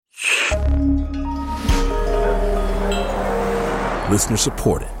Listener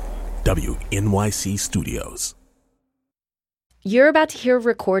supported. WNYC Studios. You're about to hear a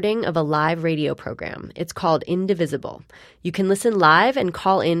recording of a live radio program. It's called Indivisible. You can listen live and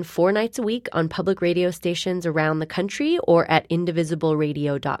call in 4 nights a week on public radio stations around the country or at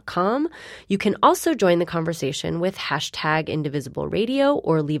indivisibleradio.com. You can also join the conversation with hashtag #IndivisibleRadio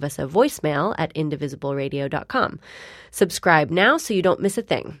or leave us a voicemail at indivisibleradio.com. Subscribe now so you don't miss a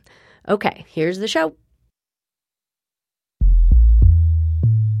thing. Okay, here's the show.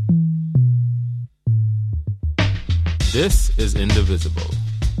 This is Indivisible,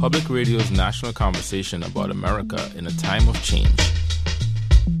 public radio's national conversation about America in a time of change.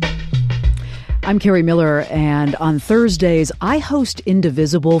 I'm Carrie Miller, and on Thursdays, I host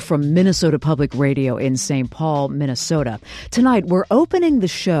Indivisible from Minnesota Public Radio in St. Paul, Minnesota. Tonight, we're opening the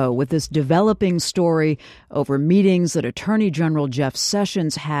show with this developing story over meetings that Attorney General Jeff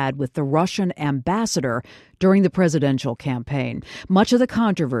Sessions had with the Russian ambassador during the presidential campaign. Much of the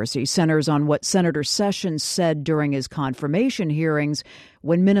controversy centers on what Senator Sessions said during his confirmation hearings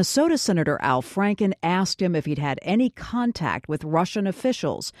when Minnesota Senator Al Franken asked him if he'd had any contact with Russian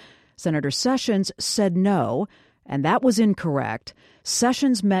officials. Senator Sessions said no, and that was incorrect.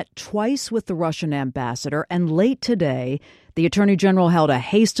 Sessions met twice with the Russian ambassador, and late today, the Attorney General held a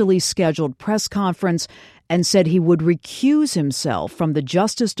hastily scheduled press conference and said he would recuse himself from the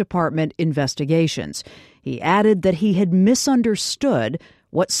Justice Department investigations. He added that he had misunderstood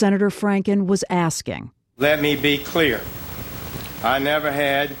what Senator Franken was asking. Let me be clear. I never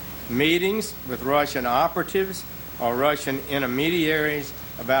had meetings with Russian operatives or Russian intermediaries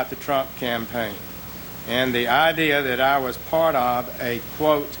about the Trump campaign. And the idea that I was part of a,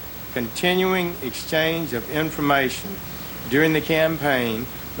 quote, continuing exchange of information during the campaign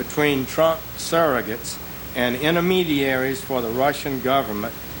between Trump surrogates and intermediaries for the Russian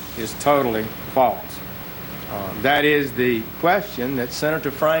government is totally false. That is the question that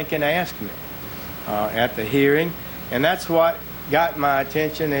Senator Franken asked me at the hearing, and that's what got my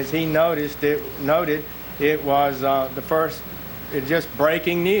attention as he noted it was the first, just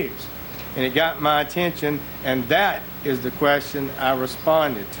breaking news. And it got my attention, and that is the question I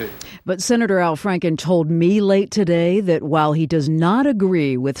responded to. But Senator Al Franken told me late today that while he does not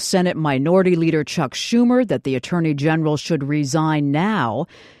agree with Senate Minority Leader Chuck Schumer that the Attorney General should resign now,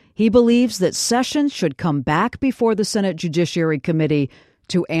 he believes that Sessions should come back before the Senate Judiciary Committee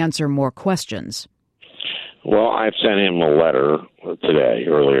to answer more questions. Well, I've sent him a letter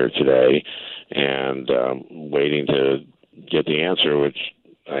earlier today, and waiting to get the answer, which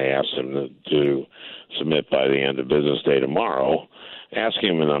I asked him to submit by the end of business day tomorrow, asking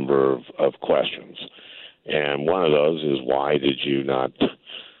him a number of questions. And one of those is, why did you not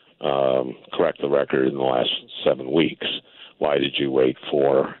correct the record in the last 7 weeks? Why did you wait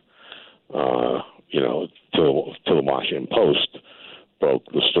for, till the Washington Post broke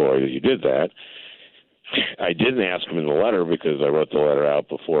the story that you did that? I didn't ask him in the letter because I wrote the letter out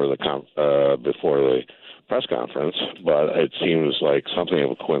before the press conference, but it seems like something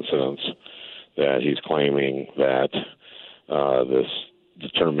of a coincidence that he's claiming that this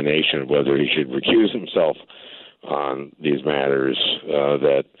determination of whether he should recuse himself on these matters,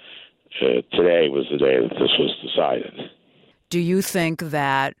 that today was the day that this was decided. Do you think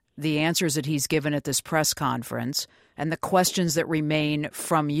that the answers that he's given at this press conference and the questions that remain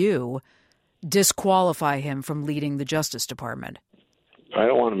from you disqualify him from leading the Justice Department? I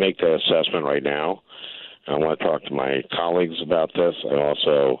don't want to make that assessment right now. I want to talk to my colleagues about this. I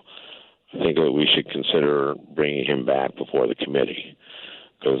also think that we should consider bringing him back before the committee,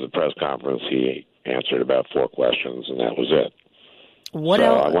 because at the press conference he answered about 4 questions, and that was it. What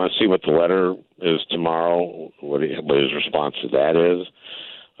else? I want to see what the letter is tomorrow, what his response to that is.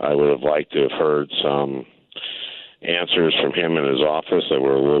 I would have liked to have heard some answers from him in his office that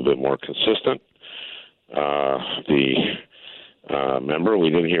were a little bit more consistent. Remember, we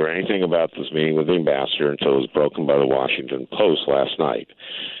didn't hear anything about this meeting with the ambassador until it was broken by the Washington Post last night.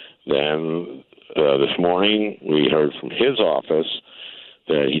 Then this morning we heard from his office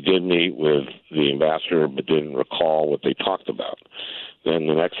that he did meet with the ambassador but didn't recall what they talked about. Then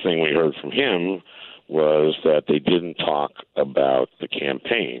the next thing we heard from him was that they didn't talk about the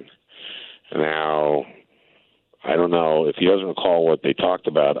campaign. Now, I don't know if he doesn't recall what they talked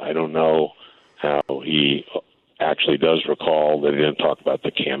about. I don't know how he actually does recall that he didn't talk about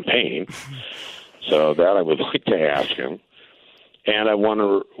the campaign. So that I would like to ask him. And I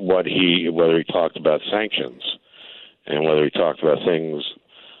wonder whether he talked about sanctions and whether he talked about things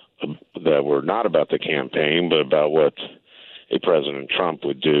that were not about the campaign, but about what a President Trump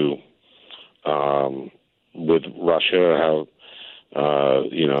would do with Russia, how,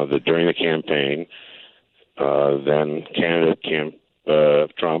 that during the campaign, then candidate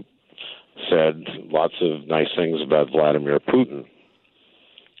Trump said lots of nice things about Vladimir Putin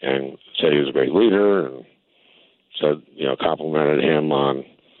and said he was a great leader and said, complimented him on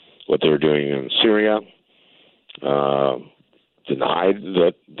what they were doing in Syria, denied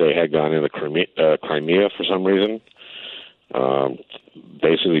that they had gone into Crimea for some reason,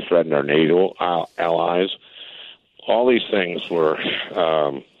 basically threatened our NATO allies. All these things were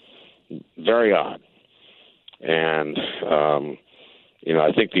very odd. And,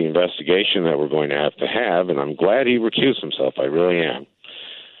 I think the investigation that we're going to have, and I'm glad he recused himself, I really am,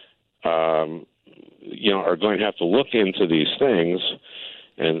 are going to have to look into these things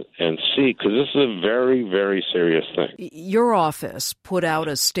and see, because this is a very, very serious thing. Your office put out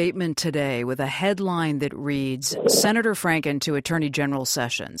a statement today with a headline that reads, Senator Franken to Attorney General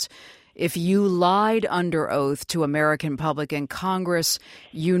Sessions, if you lied under oath to American public and Congress,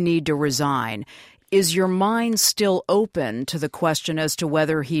 you need to resign. Is your mind still open to the question as to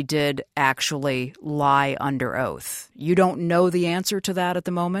whether he did actually lie under oath? You don't know the answer to that at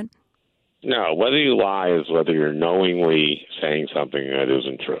the moment? No, whether you lie is whether you're knowingly saying something that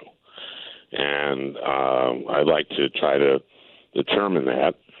isn't true. And I'd like to try to determine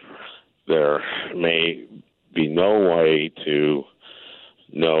that. There may be no way to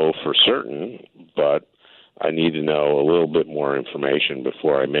know for certain, but I need to know a little bit more information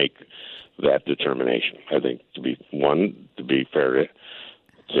before I make that determination. I think to be fair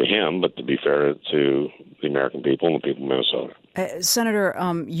to him, but to be fair to the American people and the people of Minnesota. Senator,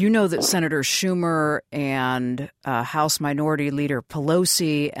 you know that Senator Schumer and House Minority Leader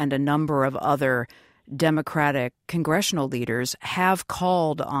Pelosi and a number of other Democratic congressional leaders have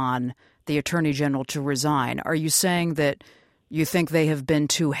called on the Attorney General to resign. Are you saying that you think they have been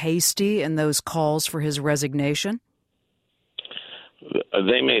too hasty in those calls for his resignation?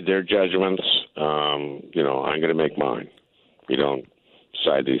 They made their judgments. I'm going to make mine. We don't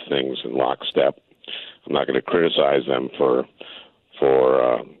decide these things in lockstep. I'm not going to criticize them for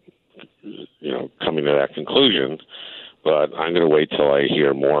coming to that conclusion, but I'm going to wait till I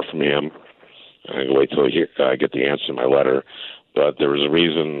hear more from him. I'm going to wait till I get the answer to my letter. But there was a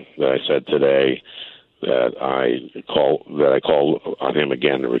reason that I said today that I called on him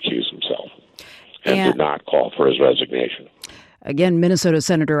again to recuse himself and did not call for his resignation. Again, Minnesota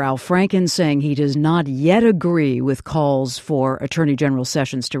Senator Al Franken saying he does not yet agree with calls for Attorney General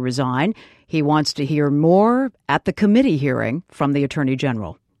Sessions to resign. He wants to hear more at the committee hearing from the Attorney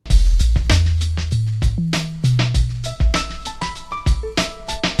General.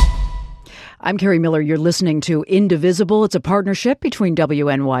 I'm Carrie Miller. You're listening to Indivisible. It's a partnership between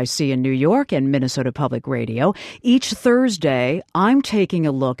WNYC in New York and Minnesota Public Radio. Each Thursday, I'm taking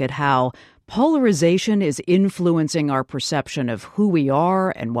a look at how polarization is influencing our perception of who we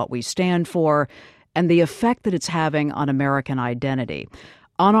are and what we stand for, and the effect that it's having on American identity.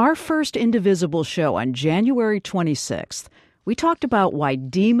 On our first Indivisible show on January 26th, we talked about why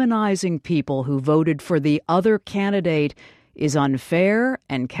demonizing people who voted for the other candidate is unfair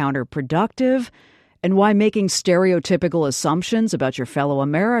and counterproductive, and why making stereotypical assumptions about your fellow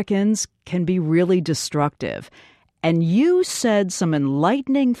Americans can be really destructive. And you said some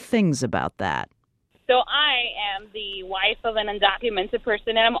enlightening things about that. So I am the wife of an undocumented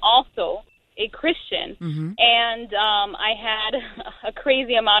person, and I'm also a Christian. Mm-hmm. And I had a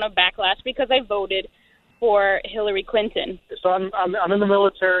crazy amount of backlash because I voted for Hillary Clinton. So I'm in the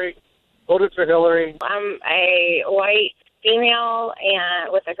military, voted for Hillary. I'm a white female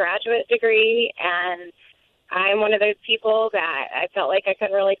and with a graduate degree, and I'm one of those people that I felt like I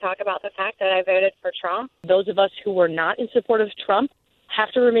couldn't really talk about the fact that I voted for Trump. Those of us who were not in support of Trump have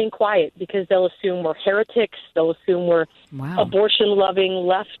to remain quiet because they'll assume we're heretics. They'll assume we're abortion-loving,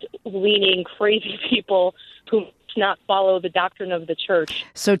 left-leaning, crazy people who must not follow the doctrine of the church.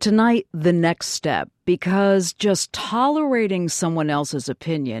 So tonight, the next step, because just tolerating someone else's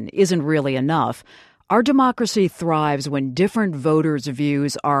opinion isn't really enough. Our democracy thrives when different voters'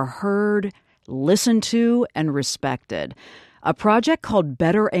 views are heard, listened to, and respected. A project called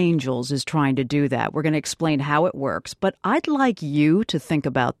Better Angels is trying to do that. We're going to explain how it works, but I'd like you to think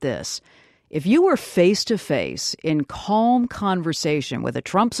about this. If you were face-to-face in calm conversation with a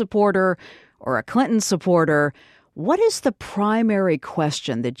Trump supporter or a Clinton supporter, what is the primary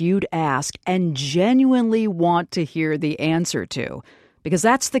question that you'd ask and genuinely want to hear the answer to? Because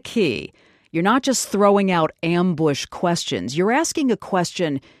that's the key. You're not just throwing out ambush questions. You're asking a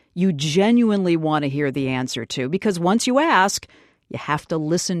question you genuinely want to hear the answer to, because once you ask, you have to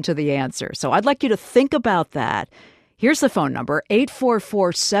listen to the answer. So I'd like you to think about that. Here's the phone number,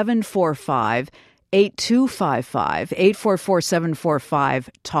 844-745-8255,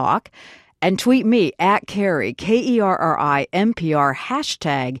 844-745-TALK. And tweet me at Kerry, Kerri, NPR,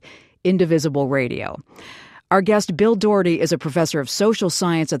 hashtag Indivisible Radio. Our guest, Bill Doherty, is a professor of social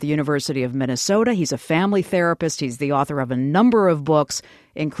science at the University of Minnesota. He's a family therapist. He's the author of a number of books,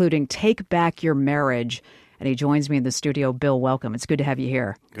 including Take Back Your Marriage. And he joins me in the studio. Bill, welcome. It's good to have you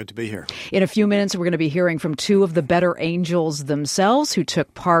here. Good to be here. In a few minutes, we're going to be hearing from two of the Better Angels themselves who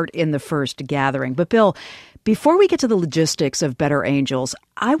took part in the first gathering. But Bill, before we get to the logistics of Better Angels,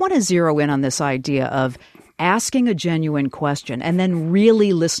 I want to zero in on this idea of asking a genuine question and then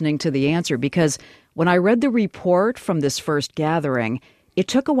really listening to the answer, because when I read the report from this first gathering, it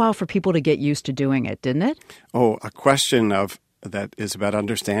took a while for people to get used to doing it, didn't it? Oh, a question that is about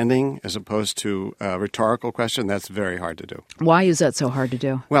understanding as opposed to a rhetorical question, that's very hard to do. Why is that so hard to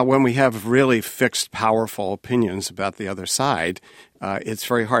do? Well, when we have really fixed, powerful opinions about the other side, it's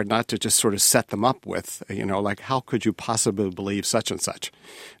very hard not to just sort of set them up with, like, how could you possibly believe such and such?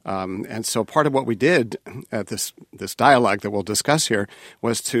 And so part of what we did at this dialogue that we'll discuss here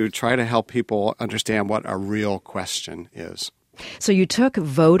was to try to help people understand what a real question is. So you took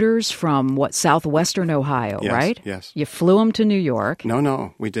voters from, southwestern Ohio, yes, right? Yes. You flew them to New York.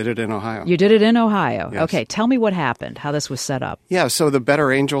 No, we did it in Ohio. You did it in Ohio. Yes. Okay, tell me what happened, how this was set up. Yeah, so the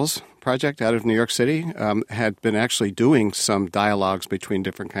Better Angels Project out of New York City had been actually doing some dialogues between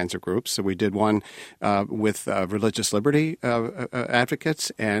different kinds of groups. So we did one with religious liberty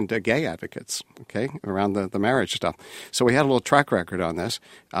advocates and gay advocates, around the marriage stuff. So we had a little track record on this.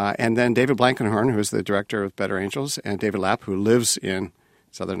 And then David Blankenhorn, who is the director of Better Angels, and David Lapp, who lives in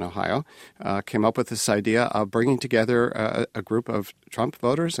Southern Ohio, came up with this idea of bringing together a group of Trump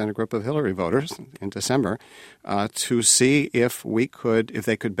voters and a group of Hillary voters in December to see if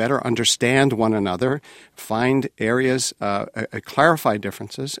they could better understand one another, find areas, clarify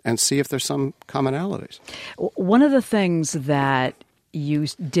differences, and see if there's some commonalities. One of the things that you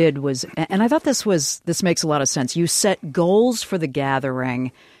did was, and I thought this makes a lot of sense, you set goals for the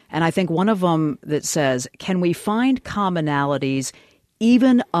gathering, and I think one of them that says, can we find commonalities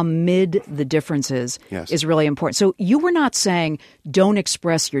even amid the differences, yes, is really important. So you were not saying don't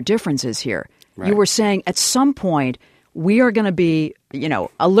express your differences here. Right. You were saying at some point we are going to be,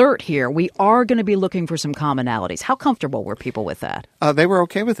 alert here. We are going to be looking for some commonalities. How comfortable were people with that? They were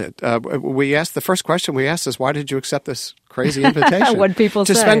okay with it. The first question we asked is, why did you accept this crazy invitation? What'd people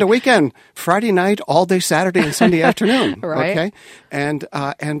say? To spend a weekend, Friday night, all day Saturday and Sunday afternoon. Right. Okay?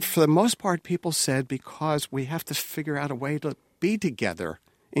 And for the most part, people said, because we have to figure out a way to be together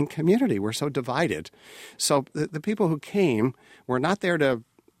in community. We're so divided. So the people who came were not there to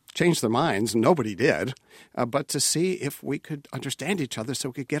change their minds. Nobody did. But to see if we could understand each other so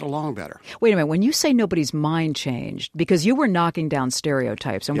we could get along better. Wait a minute. When you say nobody's mind changed, because you were knocking down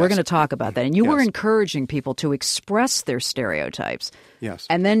stereotypes, and yes, we're going to talk about that, and you yes, were encouraging people to express their stereotypes. Yes.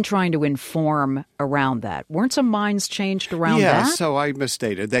 And then trying to inform around that. Weren't some minds changed around that? Yeah, so I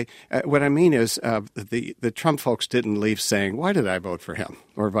misstated. What I mean is the Trump folks didn't leave saying, why did I vote for him?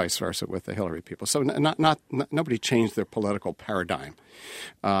 Or vice versa with the Hillary people. So nobody changed their political paradigm.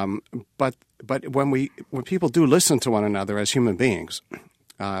 But when people do listen to one another as human beings,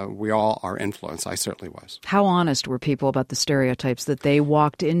 we all are influenced. I certainly was. How honest were people about the stereotypes that they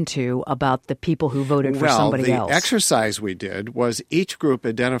walked into about the people who voted for somebody else? The exercise we did was each group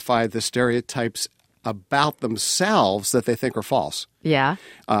identified the stereotypes about themselves that they think are false. Yeah.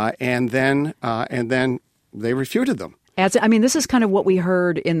 And then they refuted them. This is kind of what we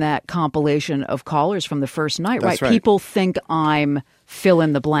heard in that compilation of callers from the first night, right? People think I'm fill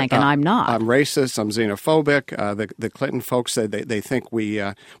in the blank, and I'm not. I'm racist. I'm xenophobic. The Clinton folks said they think we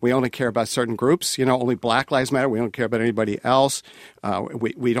only care about certain groups. Only Black Lives Matter. We don't care about anybody else.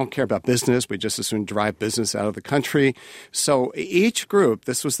 We don't care about business. We just as soon drive business out of the country. So each group,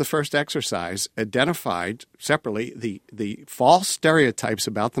 this was the first exercise, identified separately the false stereotypes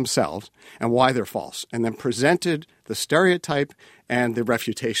about themselves and why they're false, and then presented the stereotype and the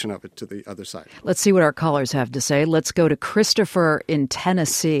refutation of it to the other side. Let's see what our callers have to say. Let's go to Christopher in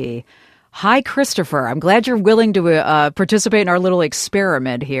Tennessee. Hi, Christopher. I'm glad you're willing to participate in our little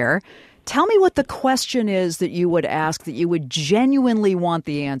experiment here. Tell me what the question is that you would ask that you would genuinely want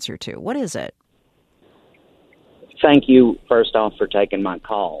the answer to. What is it? Thank you, first off, for taking my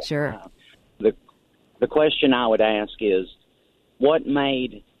call. Sure. The question I would ask is, what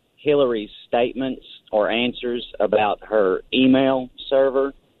made Hillary's statements or answers about her email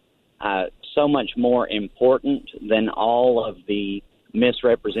server so much more important than all of the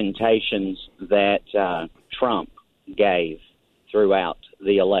misrepresentations that Trump gave throughout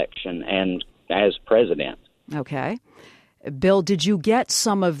the election and as president? Okay. Bill, did you get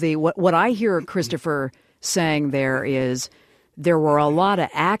some of the what I hear Christopher saying there is There were a lot of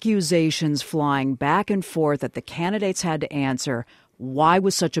accusations flying back and forth that the candidates had to answer. Why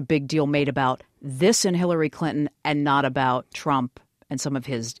was such a big deal made about this and Hillary Clinton and not about Trump and some of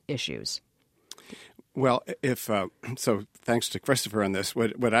his issues? Well, so thanks to Christopher on this.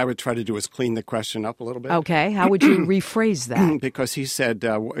 What I would try to do is clean the question up a little bit. Okay. How would you rephrase that? Because he said,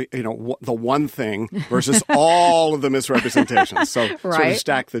 the one thing versus all of the misrepresentations. So sort of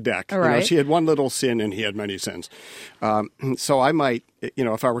stack the deck. Right. She had one little sin and he had many sins. So I might,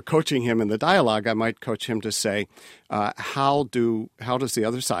 if I were coaching him in the dialogue, I might coach him to say, how does the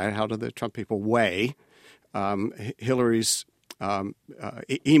other side, how do the Trump people weigh Hillary's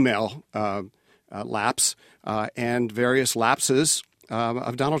email lapse and various lapses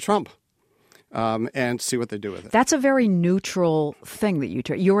of Donald Trump, and see what they do with it. That's a very neutral thing that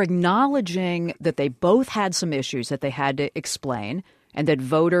you're acknowledging that they both had some issues that they had to explain and that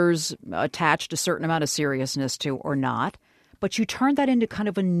voters attached a certain amount of seriousness to or not, but you turn that into kind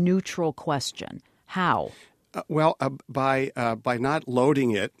of a neutral question. How? By not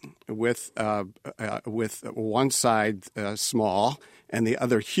loading it with one side small and the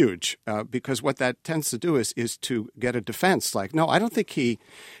other huge, because what that tends to do is to get a defense. Like, no, I don't think he.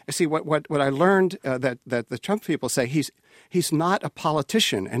 See, what I learned that the Trump people say he's not a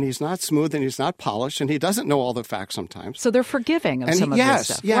politician and he's not smooth and he's not polished and he doesn't know all the facts sometimes. So they're forgiving of some of this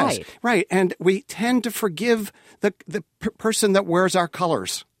stuff. Yes, right. And we tend to forgive the person that wears our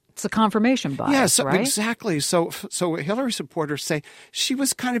colors. It's a confirmation bias, yes, right? Exactly. So Hillary supporters say she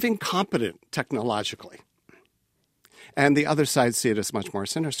was kind of incompetent technologically. And the other side see it as much more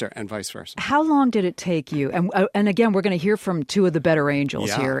sinister, and vice versa. How long did it take you? And again, we're going to hear from two of the better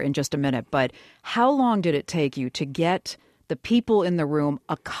angels here in just a minute. But how long did it take you to get the people in the room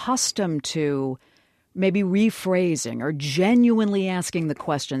accustomed to maybe rephrasing or genuinely asking the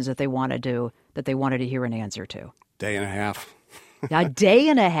questions that they wanted to hear an answer to? Day and a half. A day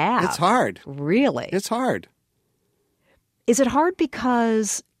and a half. It's hard. Really? It's hard. Is it hard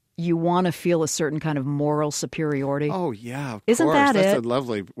because you want to feel a certain kind of moral superiority? Oh, yeah, of Isn't course. that That's it? a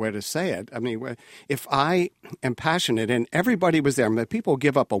lovely way to say it. I mean, if I am passionate and everybody was there, I mean, people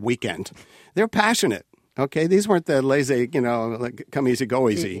give up a weekend. They're passionate. Okay, these weren't the lazy, like come easy, go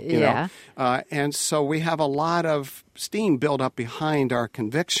easy, you know. And so we have a lot of steam built up behind our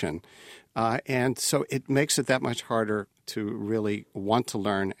conviction. And so it makes it that much harder to really want to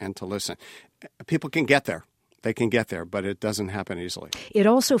learn and to listen. People can get there. They can get there, but it doesn't happen easily. It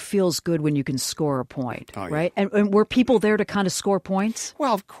also feels good when you can score a point, right? Yeah. And were people there to kind of score points?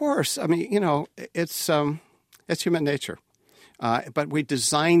 Well, of course. I mean, it's human nature. But we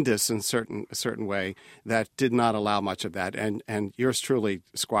designed this in a certain way that did not allow much of that. And yours truly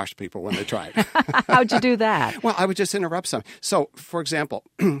squashed people when they tried. How'd you do that? Well, I would just interrupt some. So, for example,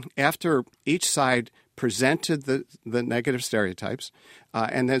 after each side presented the negative stereotypes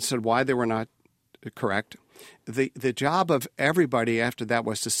and then said why they were not correct, the job of everybody after that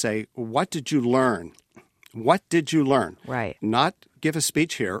was to say, what did you learn? What did you learn? Right. Not give a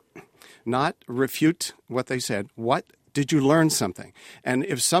speech here, not refute what they said. What did you learn something? And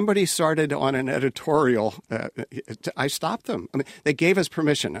if somebody started on an editorial, I stopped them. I mean, they gave us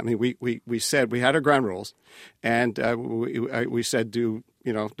permission. I mean, we said we had our ground rules, and we said, do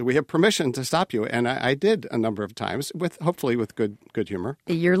we have permission to stop you? And I did a number of times, hopefully with good humor.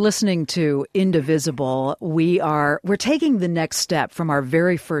 You're listening to Indivisible. We're taking the next step from our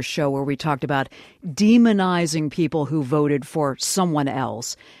very first show where we talked about demonizing people who voted for someone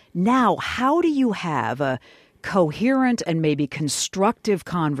else. Now, how do you have a coherent and maybe constructive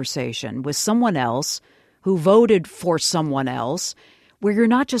conversation with someone else who voted for someone else where you're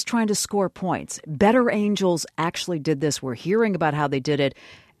not just trying to score points? Better Angels actually did this. We're hearing about how they did it,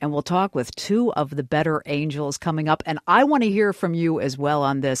 and we'll talk with two of the Better Angels coming up. And I want to hear from you as well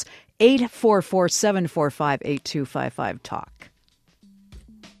on this. 844-745-8255-TALK.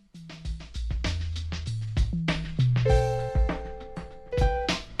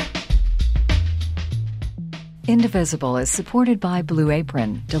 Indivisible is supported by Blue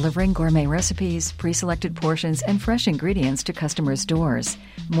Apron, delivering gourmet recipes, pre-selected portions, and fresh ingredients to customers' doors.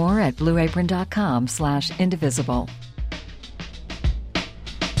 More at blueapron.com/indivisible.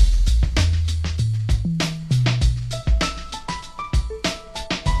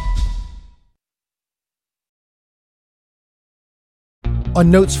 On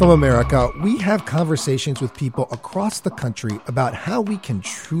Notes from America, we have conversations with people across the country about how we can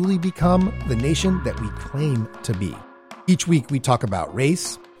truly become the nation that we claim to be. Each week we talk about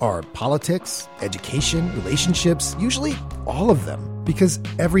race, our politics, education, relationships, usually all of them, because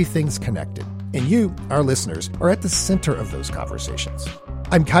everything's connected. And you, our listeners, are at the center of those conversations.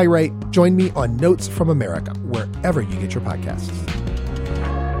 I'm Kai Wright. Join me on Notes from America, wherever you get your podcasts.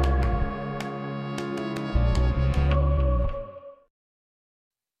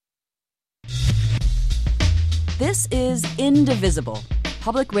 This is Indivisible,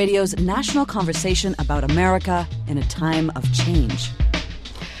 Public Radio's national conversation about America in a time of change.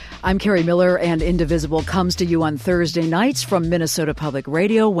 I'm Carrie Miller, and Indivisible comes to you on Thursday nights from Minnesota Public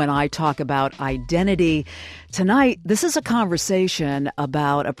Radio when I talk about identity. Tonight, this is a conversation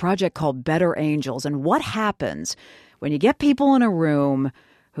about a project called Better Angels and what happens when you get people in a room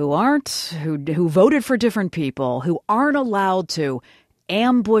who voted for different people, who aren't allowed to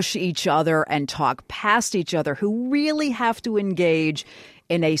ambush each other and talk past each other, who really have to engage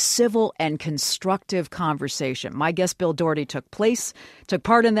in a civil and constructive conversation. My guest, Bill Doherty, took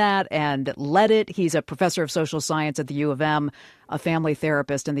part in that and led it. He's a professor of social science at the U of M, a family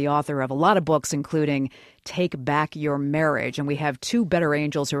therapist, and the author of a lot of books, including Take Back Your Marriage. And we have two Better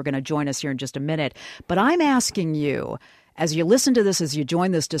Angels who are going to join us here in just a minute. But I'm asking you, as you listen to this, as you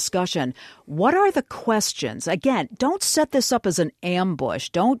join this discussion, what are the questions? Again, don't set this up as an ambush.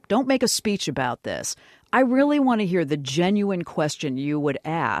 Don't make a speech about this. I really want to hear the genuine question you would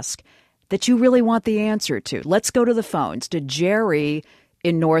ask that you really want the answer to. Let's go to the phones to Jerry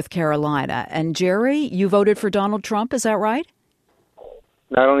in North Carolina. And Jerry, you voted for Donald Trump, is that right?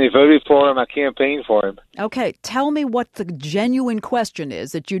 Not only voted for him, I campaigned for him. Okay, tell me what the genuine question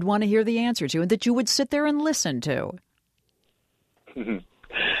is that you'd want to hear the answer to and that you would sit there and listen to.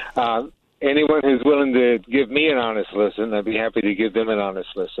 Anyone who's willing to give me an honest listen, I'd be happy to give them an honest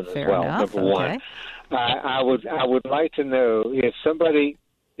listen as well. Enough. Number one, I would like to know if somebody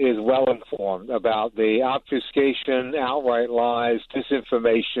is well informed about the obfuscation, outright lies,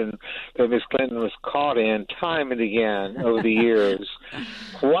 disinformation that Ms. Clinton was caught in time and again over the years.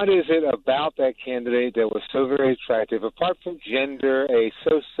 What is it about that candidate that was so very attractive, apart from gender, a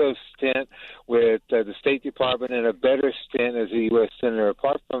so-so stint with the State Department and a better stint as a U.S. Senator,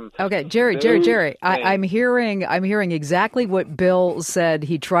 apart from... Okay, Jerry, I'm hearing exactly what Bill said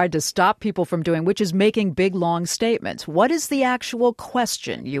he tried to stop people from doing, which is making big, long statements. What is the actual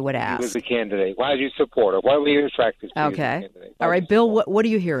question you would ask? He was a candidate. Why did you support her? Why were you attracted to Okay. All right, Bill, what do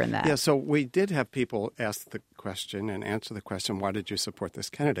you hear in that? Yeah, so we did have people ask the question and answer the question, why did you support this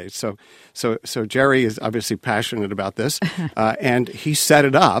candidate? So Jerry is obviously passionate about this, and he set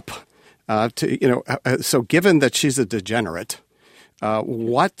it up so given that she's a degenerate,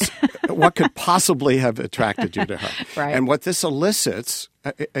 what could possibly have attracted you to her? Right. And what this elicits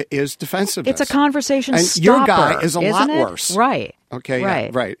is defensiveness. It's a conversation and stopper, your guy is a lot it? worse. Right. Okay.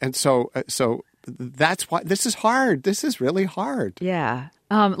 Right. Yeah, right. And so that's why this is hard. This is really hard. Yeah.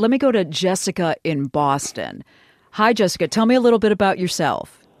 Let me go to Jessica in Boston. Hi, Jessica. Tell me a little bit about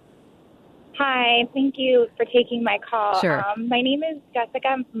yourself. Hi. Thank you for taking my call. Sure. My name is Jessica.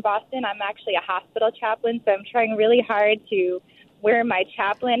 I'm from Boston. I'm actually a hospital chaplain, so I'm trying really hard to wear my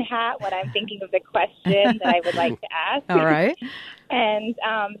chaplain hat when I'm thinking of the question that I would like to ask. All right. And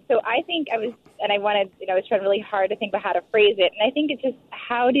so I think I was trying really hard to think about how to phrase it. And I think it's just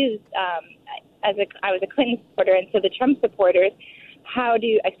how does, I was a Clinton supporter, and so the Trump supporters,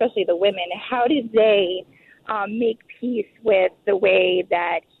 especially the women, how do they make peace with the way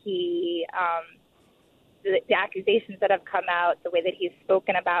that he, the accusations that have come out, the way that he's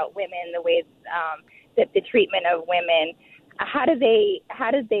spoken about women, the way that the treatment of women, how do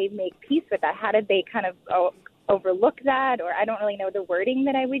they make peace with that? How did they kind of overlook that? Or I don't really know the wording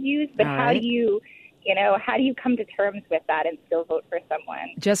that I would use, but how do you come to terms with that and still vote for someone?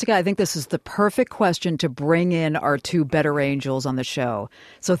 Jessica, I think this is the perfect question to bring in our two Better Angels on the show.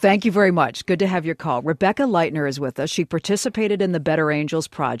 So thank you very much. Good to have your call. Rebecca Leitner is with us. She participated in the Better Angels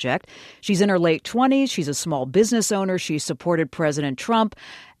project. She's in her late 20s. She's a small business owner. She supported President Trump,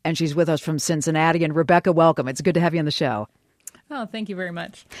 and she's with us from Cincinnati. And Rebecca, welcome. It's good to have you on the show. Oh, thank you very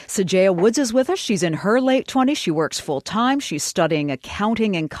much. Sajaya Woods is with us. She's in her late 20s. She works full-time. She's studying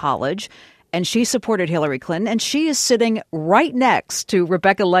accounting in college, and she supported Hillary Clinton. And she is sitting right next to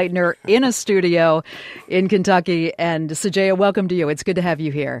Rebecca Leitner in a studio in Kentucky. And Sajaya, welcome to you. It's good to have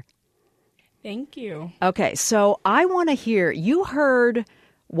you here. Thank you. Okay, so I want to hear, you heard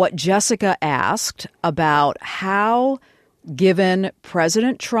what Jessica asked about how, given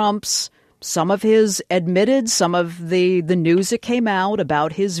President Trump's some of the news that came out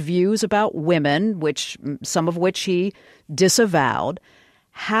about his views about women, some of which he disavowed,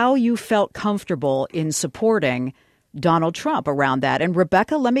 how you felt comfortable in supporting Donald Trump around that. And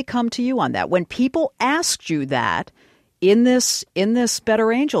Rebecca, let me come to you on that. When people asked you that in this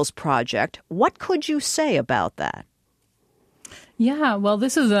Better Angels project, what could you say about that? Yeah, well,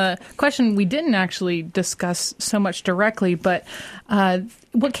 this is a question we didn't actually discuss so much directly, but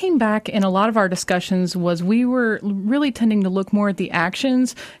what came back in a lot of our discussions was we were really tending to look more at the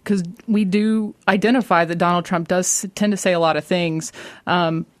actions, because we do identify that Donald Trump does tend to say a lot of things,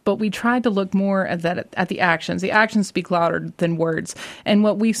 but we tried to look more at the actions. The actions speak louder than words. And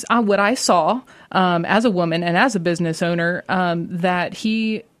what I saw as a woman and as a business owner, that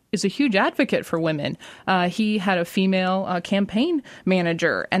he is a huge advocate for women. He had a female campaign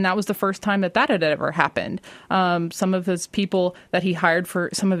manager, and that was the first time that had ever happened. Some of his people that he hired for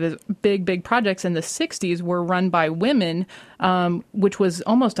some of his big projects in the 60s were run by women, which was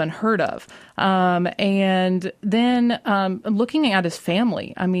almost unheard of. And then looking at his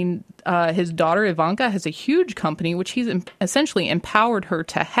family, I mean, his daughter Ivanka has a huge company, which he's essentially empowered her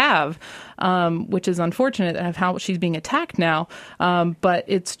to have, which is unfortunate of how she's being attacked now. But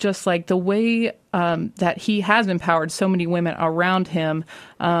it's just like the way that he has empowered so many women around him.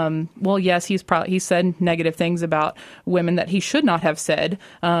 Well, yes, he said negative things about women that he should not have said.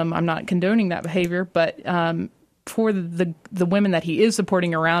 I'm not condoning that behavior, but for the women that he is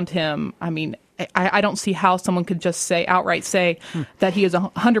supporting around him, I mean, I don't see how someone could just outright say that he is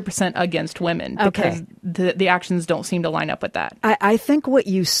 100% against women, because the actions don't seem to line up with that. I think what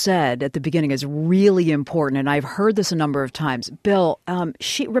you said at the beginning is really important, and I've heard this a number of times. Bill,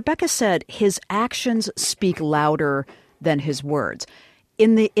 Rebecca said his actions speak louder than his words.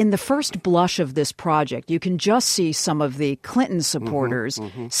 In the first blush of this project, you can just see some of the Clinton supporters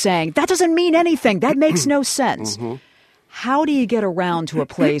saying, that doesn't mean anything. That makes no sense. How do you get around to a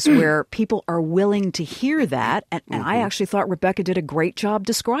place where people are willing to hear that? And I actually thought Rebecca did a great job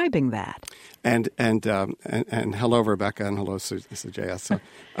describing that. And hello, Rebecca, and hello, Sujaya. So,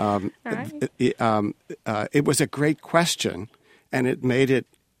 it was a great question, and it made it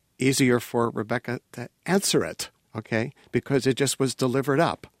easier for Rebecca to answer it. Okay, because it just was delivered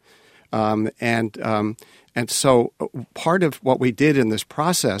up, and so part of what we did in this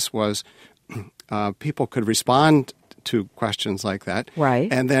process was people could respond to questions like that.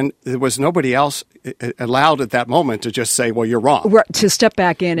 Right. And then there was nobody else allowed at that moment to just say, well, you're wrong. To step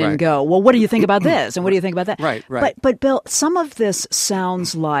back in and go, well, what do you think about this? And what do you think about that? Right. But Bill, some of this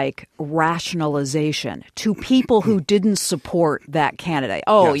sounds like rationalization to people who didn't support that candidate.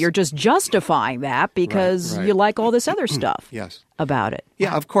 Oh, Yes. You're just justifying that because you like all this other stuff about it.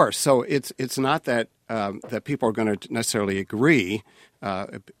 Yeah, of course. So it's not that that people are going to necessarily agree.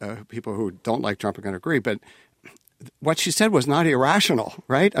 People who don't like Trump are going to agree, but what she said was not irrational,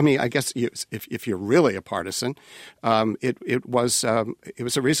 right? I mean, I guess if you're really a partisan, it was a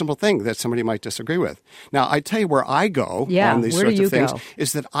reasonable thing that somebody might disagree with. Now, I tell you where I go on these sorts of things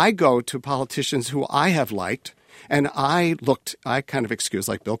is that I go to politicians who I have liked, and I kind of excused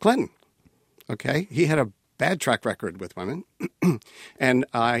like Bill Clinton. Okay, he had a bad track record with women, and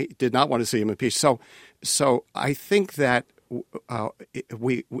I did not want to see him impeached. So I think that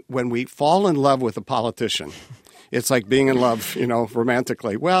when we fall in love with a politician. It's like being in love,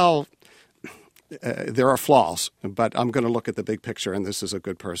 romantically. Well, there are flaws, but I'm going to look at the big picture, and this is a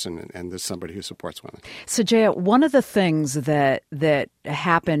good person, and this is somebody who supports women. So, Jaya, one of the things that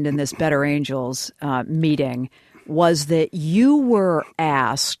happened in this Better Angels meeting was that you were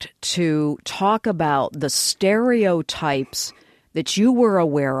asked to talk about the stereotypes that you were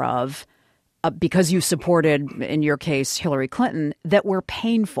aware of because you supported, in your case, Hillary Clinton, that were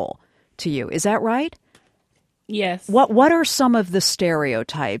painful to you. Is that right? Yes. What are some of the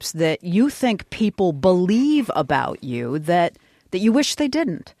stereotypes that you think people believe about you that you wish they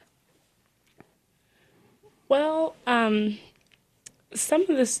didn't? Well, some of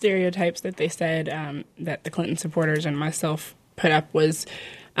the stereotypes that they said that the Clinton supporters and myself put up was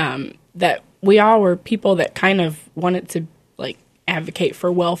that we all were people that kind of wanted to advocate for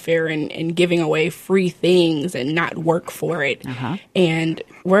welfare and giving away free things and not work for it. And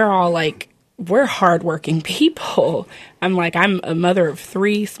we're all we're hardworking people. I'm a mother of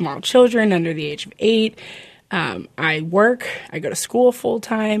 3 small children under the age of 8. I work. I go to school full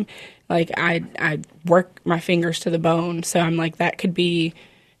time. I work my fingers to the bone. So I'm that could be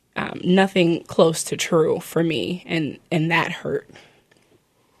nothing close to true for me, and that hurt.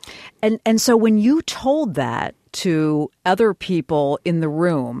 And so when you told that to other people in the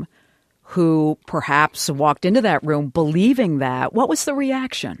room who perhaps walked into that room believing that, what was the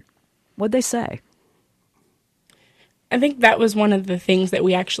reaction? What'd they say? I think that was one of the things that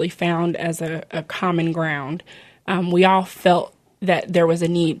we actually found as a common ground. We all felt that there was a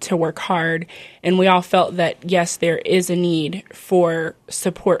need to work hard, and we all felt that, yes, there is a need for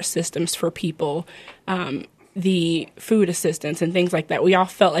support systems for people, the food assistance and things like that. We all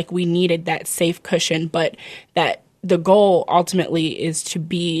felt like we needed that safe cushion, but that the goal ultimately is to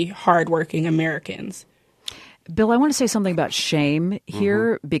be hardworking Americans. Bill, I want to say something about shame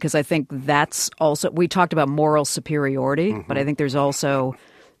here, because I think that's also, we talked about moral superiority, but I think there's also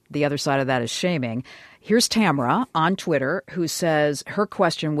the other side of that is shaming. Here's Tamara on Twitter who says her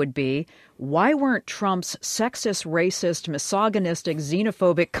question would be, why weren't Trump's sexist, racist, misogynistic,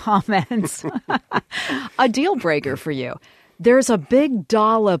 xenophobic comments a deal breaker for you? There's a big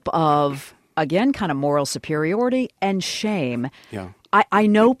dollop of, again, kind of moral superiority and shame. Yeah. I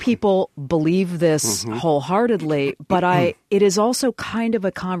know people believe this wholeheartedly, but it is also kind of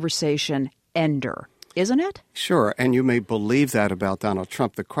a conversation ender, isn't it? Sure, and you may believe that about Donald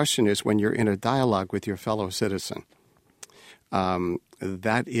Trump. The question is, when you're in a dialogue with your fellow citizen,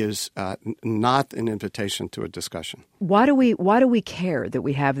 that is not an invitation to a discussion. Why do we care that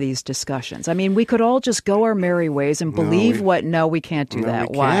we have these discussions? I mean, we could all just go our merry ways and believe No, we can't do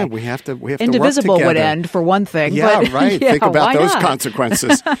that. We Why? Can't. We have to Indivisible work together. would end for one thing. Yeah, but, right. Yeah, think about those not?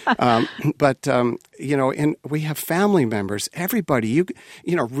 consequences. We have family members. Everybody,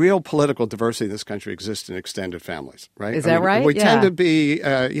 real political diversity in this country exists in extended families, right? Is that right? We Yeah. tend to be,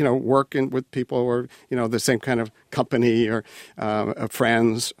 working with people or the same kind of company or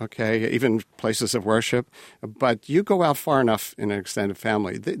friends, okay, even places of worship. But you go out far enough in an extended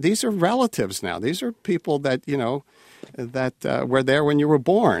family. These are relatives now. These are people that, that were there when you were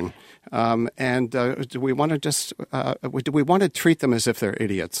born. Do we want to treat them as if they're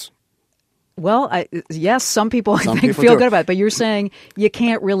idiots? Well, yes, some people Some feel people do. good about it, but you're saying you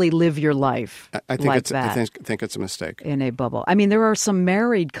can't really live your life I think like that. I think it's a mistake. In a bubble. I mean, there are some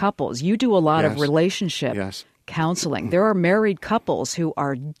married couples. You do a lot of Yes. relationship counseling. There are married couples who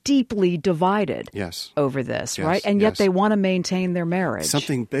are deeply divided over this, Yes, right? And yet yes. they want to maintain their marriage.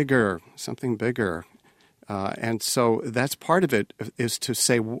 Something bigger. And so that's part of it, is to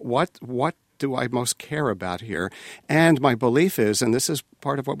say, what do I most care about here? And my belief is, and this is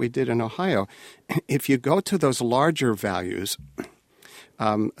part of what we did in Ohio, if you go to those larger values,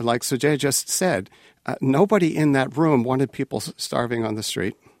 like Sujay just said, nobody in that room wanted people starving on the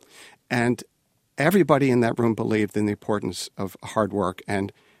street. And everybody in that room believed in the importance of hard work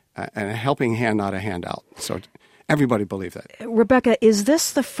and a helping hand, not a handout. So everybody believed that. Rebecca, is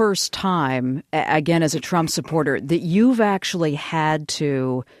this the first time, again, as a Trump supporter, that you've actually had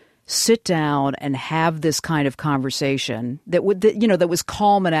to sit down and have this kind of conversation that was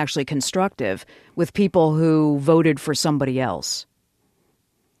calm and actually constructive with people who voted for somebody else?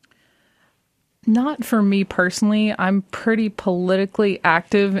 Not for me personally. I'm pretty politically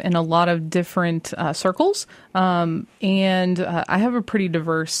active in a lot of different circles, and I have a pretty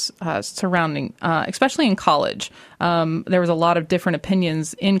diverse surrounding, especially in college. There was a lot of different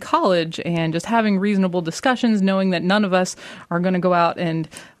opinions in college, and just having reasonable discussions, knowing that none of us are going to go out and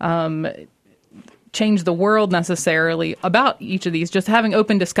change the world necessarily about each of these. Just having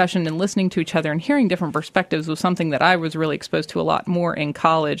open discussion and listening to each other and hearing different perspectives was something that I was really exposed to a lot more in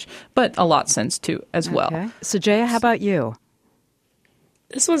college, but a lot since too as well. Okay. Sajaya, how about you?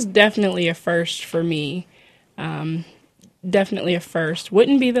 This was definitely a first for me. Definitely a first.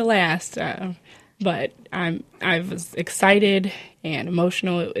 Wouldn't be the last, but I was excited and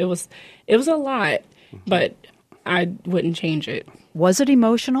emotional. It was a lot, but I wouldn't change it. Was it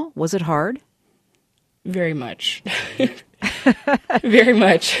emotional? Was it hard? Very much. Very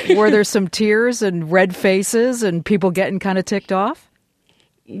much. Were there some tears and red faces and people getting kind of ticked off?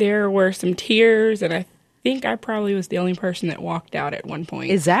 There were some tears, and I think I probably was the only person that walked out at one point.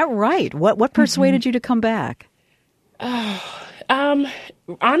 Is that right? What persuaded you to come back?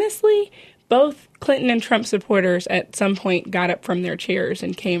 Honestly, both Clinton and Trump supporters at some point got up from their chairs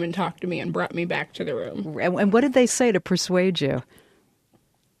and came and talked to me and brought me back to the room. And what did they say to persuade you?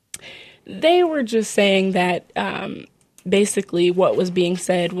 They were just saying that basically what was being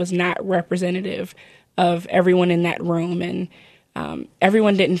said was not representative of everyone in that room, and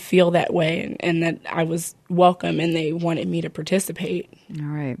everyone didn't feel that way, and that I was welcome and they wanted me to participate. All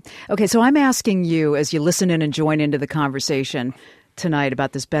right. Okay, so I'm asking you, as you listen in and join into the conversation tonight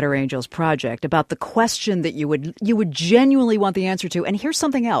about this Better Angels project, about the question that you would genuinely want the answer to. And here's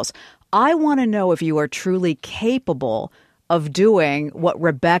something else. I want to know if you are truly capable of doing what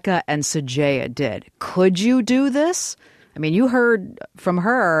Rebecca and Sajaya did. Could you do this? I mean, you heard from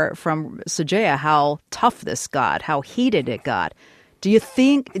Sajaya, how tough this got, how heated it got. Do you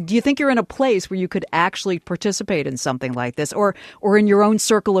think you're in a place where you could actually participate in something like this, or in your own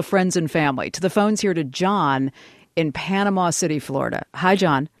circle of friends and family? To the phones here to John in Panama City, Florida. Hi,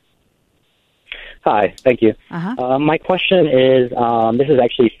 John. Hi, thank you. My question is, this is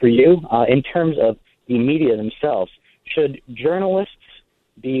actually for you. In terms of the media themselves, should journalists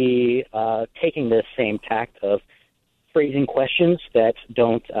be taking this same tact of phrasing questions that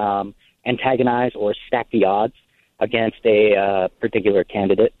don't antagonize or stack the odds against a particular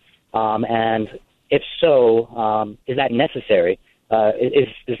candidate? And if so, is that necessary? Is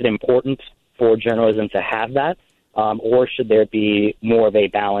it important for journalism to have that? Or should there be more of a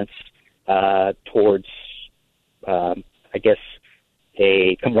balance towards, I guess,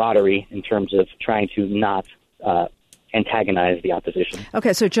 a camaraderie in terms of trying to not antagonize the opposition?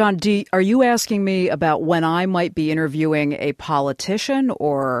 Okay, so John, are you asking me about when I might be interviewing a politician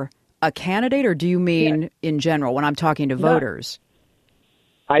or a candidate, or do you mean in general when I'm talking to voters?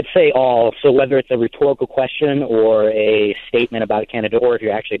 I'd say all. So whether it's a rhetorical question or a statement about a candidate, or if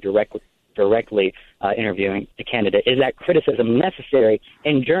you're actually directly interviewing a candidate, is that criticism necessary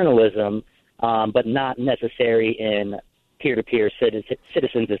in journalism, but not necessary in peer-to-peer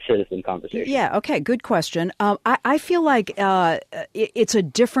citizen-to-citizen conversation? Yeah, okay, good question. I feel like it's a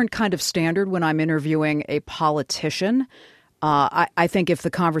different kind of standard when I'm interviewing a politician. I think if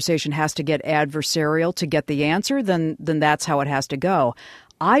the conversation has to get adversarial to get the answer, then that's how it has to go.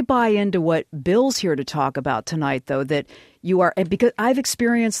 I buy into what Bill's here to talk about tonight, though, that you are, because I've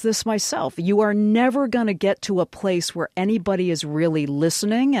experienced this myself, you are never going to get to a place where anybody is really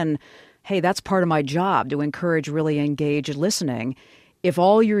listening. And, hey, that's part of my job, to encourage really engaged listening. If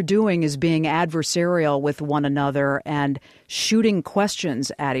all you're doing is being adversarial with one another and shooting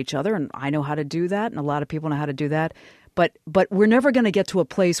questions at each other, and I know how to do that, and a lot of people know how to do that, but we're never going to get to a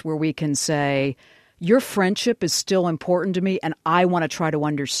place where we can say, your friendship is still important to me, and I want to try to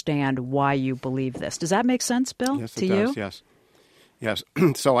understand why you believe this. Does that make sense, Bill? Yes, to it you? does. Yes.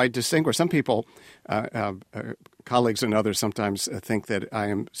 So I distinguish. Some people, colleagues and others, sometimes think that I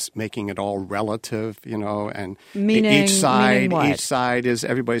am making it all relative, and meaning what? Each side is,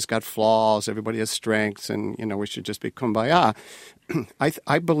 everybody's got flaws, everybody has strengths, and we should just be kumbaya.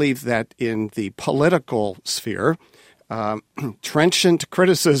 I believe that in the political sphere, trenchant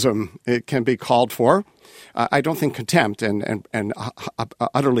criticism, it can be called for. I don't think contempt and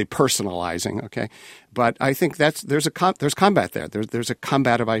utterly personalizing. Okay, but I think there's combat there. There's a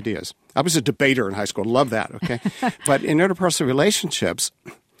combat of ideas. I was a debater in high school. Love that. Okay, but in interpersonal relationships,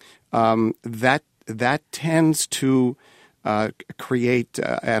 that tends to create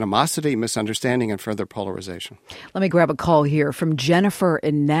animosity, misunderstanding, and further polarization. Let me grab a call here from Jennifer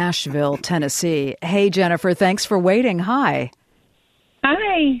in Nashville, Tennessee. Hey, Jennifer, thanks for waiting. Hi.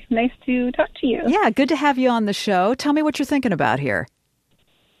 Hi. Nice to talk to you. Yeah, good to have you on the show. Tell me what you're thinking about here.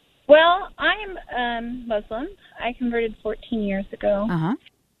 Well, I'm Muslim. I converted 14 years ago. Uh-huh.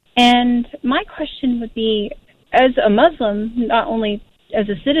 And my question would be, as a Muslim, not only as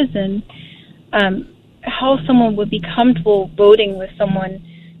a citizen, how someone would be comfortable voting with someone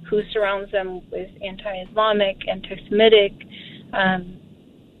who surrounds them with anti-Islamic, anti-Semitic,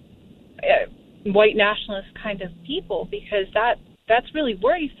 white nationalist kind of people, because that's really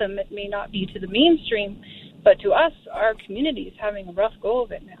worrisome. It may not be to the mainstream, but to us, our community is having a rough go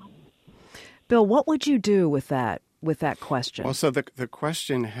of it now. Bill, what would you do with that question? Well, so the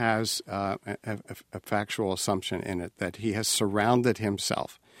question has a factual assumption in it that he has surrounded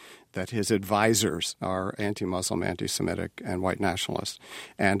himself, that his advisors are anti-Muslim, anti-Semitic, and white nationalists.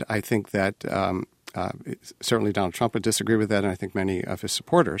 And I think that certainly Donald Trump would disagree with that, and I think many of his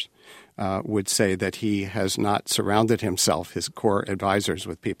supporters would say that he has not surrounded himself, his core advisors,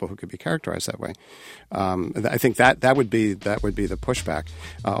 with people who could be characterized that way. I think that would be the pushback.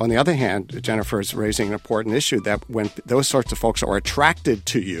 On the other hand, Jennifer is raising an important issue that when those sorts of folks are attracted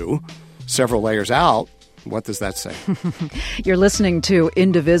to you several layers out, what does that say? You're listening to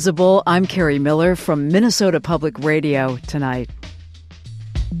Indivisible. I'm Carrie Miller from Minnesota Public Radio tonight.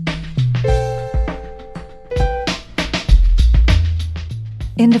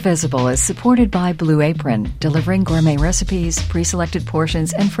 Indivisible is supported by Blue Apron, delivering gourmet recipes, pre-selected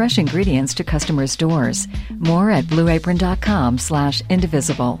portions, and fresh ingredients to customers' doors. More at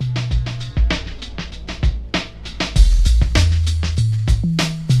blueapron.com/indivisible.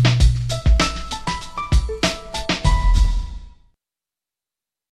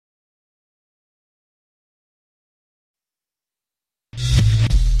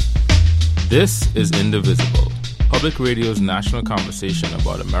 This is Indivisible, Public Radio's national conversation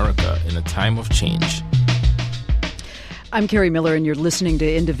about America in a time of change. I'm Carrie Miller, and you're listening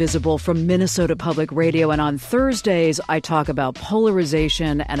to Indivisible from Minnesota Public Radio. And on Thursdays, I talk about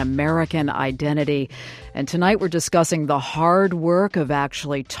polarization and American identity. And tonight we're discussing the hard work of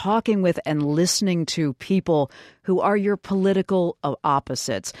actually talking with and listening to people who are your political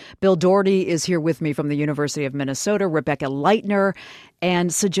opposites. Bill Doherty is here with me from the University of Minnesota. Rebecca Leitner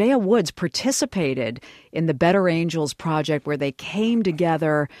and Sajaya Woods participated in the Better Angels project, where they came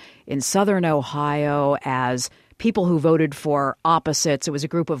together in southern Ohio as people who voted for opposites. It was a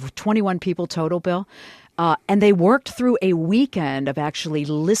group of 21 people total, Bill. And they worked through a weekend of actually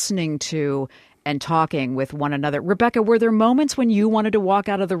listening to and talking with one another. Rebecca, were there moments when you wanted to walk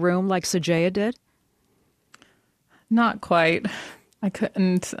out of the room like Sajaya did? Not quite. I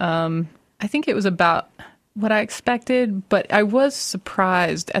couldn't. I think it was about what I expected, but I was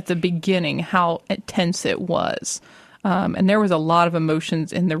surprised at the beginning how intense it was. And there was a lot of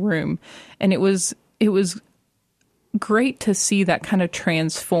emotions in the room. And it was great to see that kind of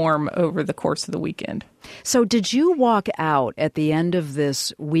transform over the course of the weekend. So did you walk out at the end of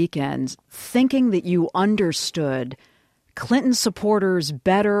this weekend thinking that you understood Clinton supporters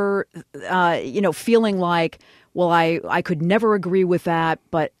better, feeling like, well, I could never agree with that,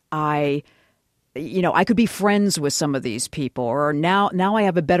 but I could be friends with some of these people, or now I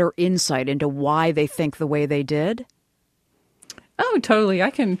have a better insight into why they think the way they did? Oh, totally.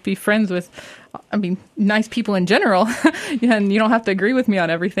 I can be friends with, nice people in general, and you don't have to agree with me on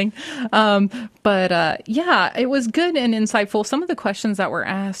everything. But it was good and insightful. Some of the questions that were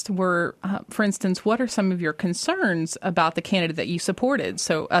asked were, for instance, what are some of your concerns about the candidate that you supported?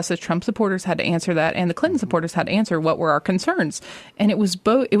 So us as Trump supporters had to answer that, and the Clinton supporters had to answer what were our concerns. And it was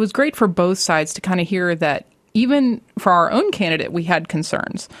great for both sides to kind of hear that even for our own candidate, we had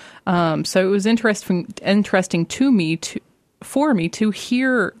concerns. So it was interesting for me to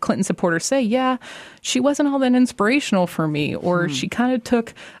hear Clinton supporters say, yeah, she wasn't all that inspirational for me, or she kind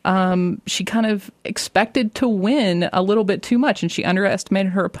of expected to win a little bit too much, and she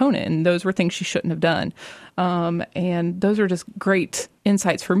underestimated her opponent, and those were things she shouldn't have done. And those are just great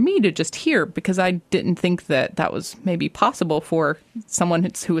insights for me to just hear, because I didn't think that was maybe possible for someone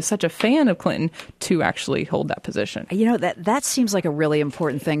who is such a fan of Clinton to actually hold that position. That seems like a really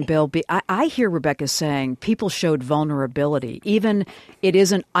important thing, Bill. I hear Rebecca saying people showed vulnerability. Even it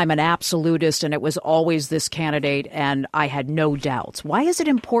isn't, I'm an absolutist and it was always this candidate and I had no doubts. Why is it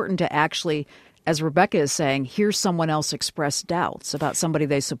important to actually, as Rebecca is saying, hear someone else express doubts about somebody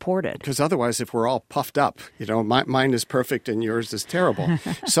they supported? Because otherwise, if we're all puffed up, mine is perfect and yours is terrible.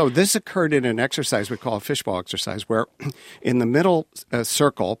 So this occurred in an exercise we call a fishbowl exercise, where in the middle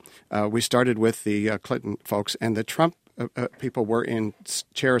circle, we started with the Clinton folks, and the Trump people were in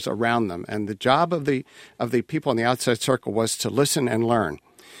chairs around them. And the job of the people in the outside circle was to listen and learn.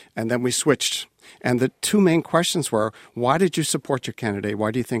 And then we switched. And the two main questions were, why did you support your candidate?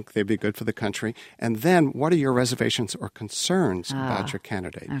 Why do you think they'd be good for the country? And then, what are your reservations or concerns about your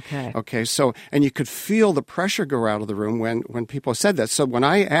candidate? Okay. So, and you could feel the pressure go out of the room when people said that. So when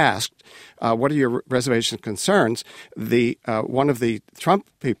I asked, what are your reservations and concerns? One of the Trump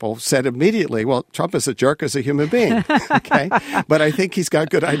people said immediately, well, Trump is a jerk as a human being. Okay. But I think he's got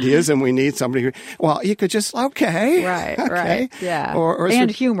good ideas and we need somebody you could just, Right. Yeah.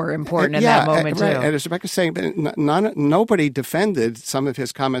 And humor important in that moment. Right. And as Rebecca's saying, nobody defended some of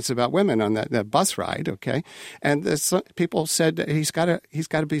his comments about women on that bus ride. Okay, and people said that he's got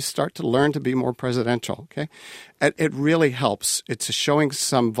to start to learn to be more presidential. Okay, it really helps. It's showing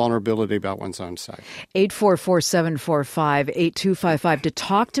some vulnerability about one's own side. 844-745-8255 to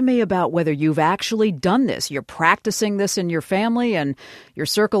talk to me about whether you've actually done this. You're practicing this in your family and your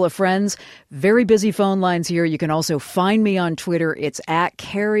circle of friends. Very busy phone lines here. You can also find me on Twitter. It's at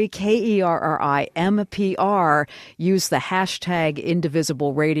Kerry, KERRIMPR. Use the hashtag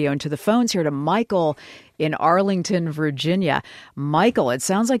Indivisible Radio. And to the phones here to Michael in Arlington, Virginia. Michael, it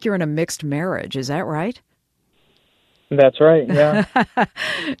sounds like you're in a mixed marriage. Is that right? That's right, yeah.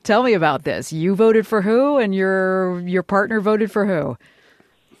 Tell me about this. You voted for who, and your partner voted for who?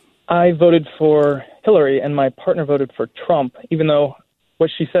 I voted for Hillary, and my partner voted for Trump, even though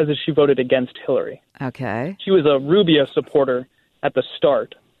what she says is she voted against Hillary. Okay. She was a Rubio supporter at the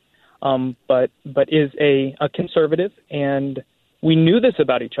start, but is a conservative, and we knew this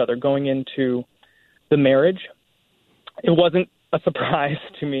about each other going into the marriage. It wasn't a surprise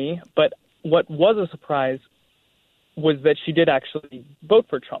to me, but what was a surprise was that she did actually vote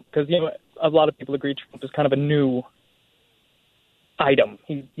for Trump, because a lot of people agree Trump is kind of a new item,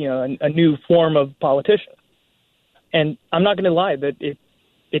 a new form of politician. And I'm not going to lie that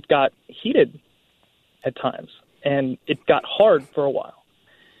it got heated at times, and it got hard for a while.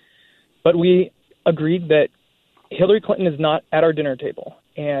 But we agreed that Hillary Clinton is not at our dinner table,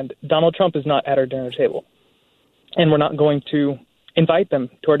 and Donald Trump is not at our dinner table, and we're not going to invite them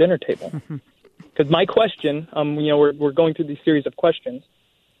to our dinner table. Because my question, we're going through these series of questions,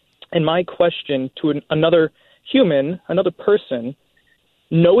 and my question to another human, another person,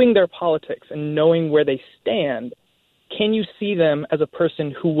 knowing their politics and knowing where they stand, can you see them as a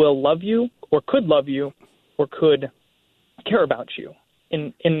person who will love you or could care about you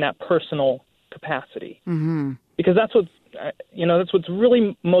in that personal capacity? Mm-hmm. because that's what's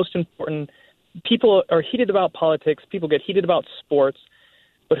really most important. People are heated about politics. People get heated about sports.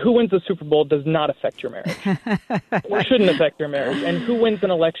 But who wins the Super Bowl does not affect your marriage or shouldn't affect your marriage. And who wins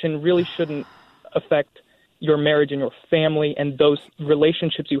an election really shouldn't affect your marriage and your family and those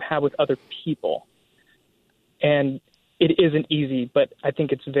relationships you have with other people. And it isn't easy, but I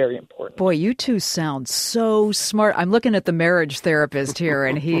think it's very important. Boy, you two sound so smart. I'm looking at the marriage therapist here,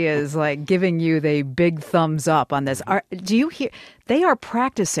 and he is like giving you the big thumbs up on this. Do you hear? They are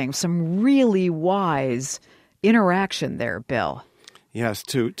practicing some really wise interaction there, Bill. Yes,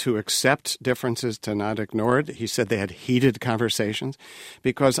 to accept differences, to not ignore it. He said they had heated conversations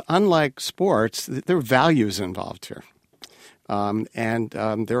because unlike sports, there are values involved here. And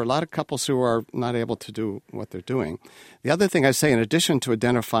there are a lot of couples who are not able to do what they're doing. The other thing I say, in addition to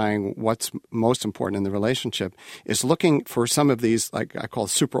identifying what's most important in the relationship, is looking for some of these, like I call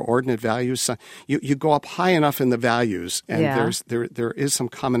superordinate values. So you go up high enough in the values, and there is some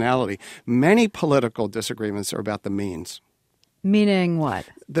commonality. Many political disagreements are about the means. Meaning what?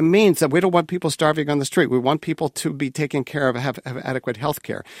 The means that we don't want people starving on the street. We want people to be taken care of, have adequate health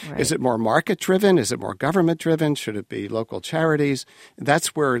care. Right. Is it more market-driven? Is it more government-driven? Should it be local charities?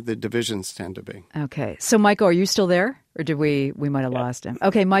 That's where the divisions tend to be. Okay. So, Michael, are you still there? Or did we might have lost him?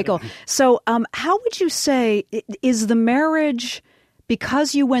 Okay, Michael. So how would you say, is the marriage,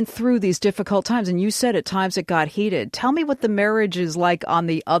 because you went through these difficult times, and you said at times it got heated, tell me what the marriage is like on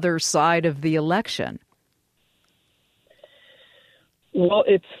the other side of the election. Well,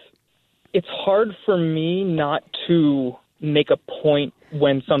 it's hard for me not to make a point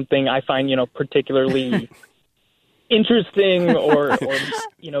when something I find, particularly interesting or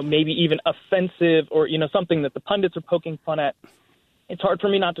maybe even offensive or, something that the pundits are poking fun at. It's hard for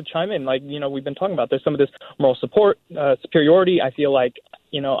me not to chime in. Like, we've been talking about, there's some of this moral support, superiority. I feel like,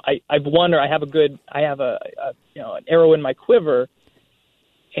 I've won, or I have an arrow in my quiver,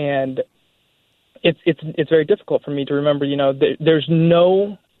 and it's very difficult for me to remember, there's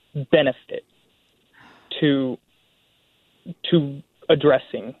no benefit to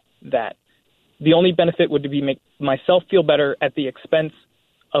addressing that. The only benefit would be make myself feel better at the expense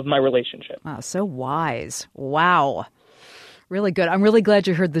of my relationship. Wow, so wise. Wow. Really good. I'm really glad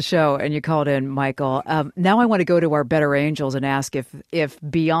you heard the show and you called in, Michael. Now I want to go to our better angels and ask if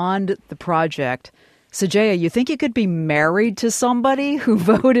beyond the project, Sajaya, you think you could be married to somebody who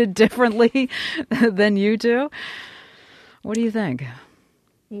voted differently than you do? What do you think?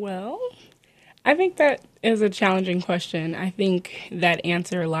 Well, I think that is a challenging question. I think that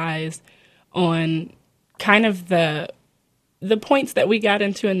answer lies on kind of the points that we got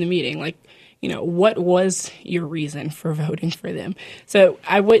into in the meeting. Like, what was your reason for voting for them? So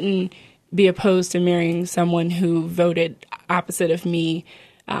I wouldn't be opposed to marrying someone who voted opposite of me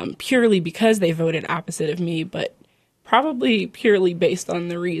purely because they voted opposite of me, but probably purely based on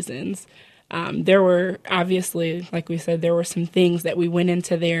the reasons. There were obviously, like we said, there were some things that we went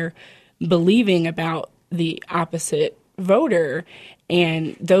into there believing about the opposite voter,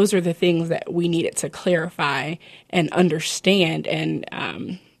 and those are the things that we needed to clarify and understand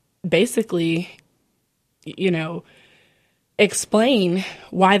and basically, explain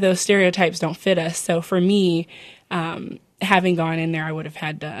why those stereotypes don't fit us. So for me, having gone in there, I would have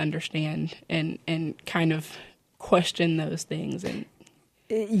had to understand and kind of question those things, and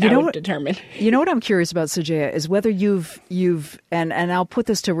determine. You know what I'm curious about, Sajaya, is whether you've and I'll put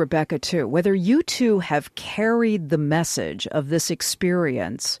this to Rebecca too, whether you two have carried the message of this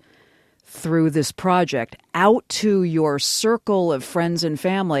experience through this project out to your circle of friends and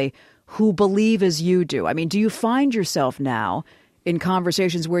family who believe as you do. I mean, do you find yourself now in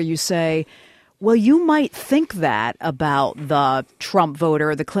conversations where you say, well, you might think that about the Trump voter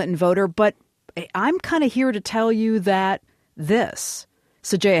or the Clinton voter, but I'm kind of here to tell you that this.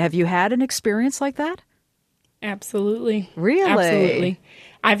 Sajaya, have you had an experience like that? Absolutely. Really? Absolutely.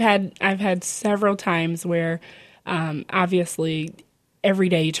 I've had several times where obviously every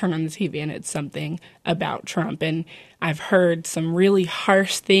day you turn on the TV and it's something about Trump, and I've heard some really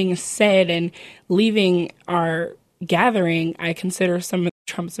harsh things said, and leaving our gathering, I consider some of the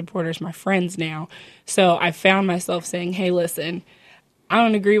Trump supporters my friends now. So I found myself saying, hey, listen, I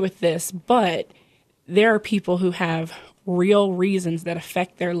don't agree with this, but there are people who have real reasons that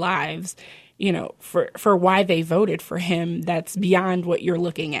affect their lives, for why they voted for him. That's beyond what you're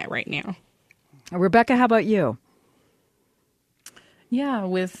looking at right now. Rebecca, how about you? Yeah,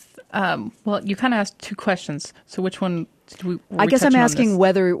 with you kind of asked two questions. So which one did we? I guess I'm asking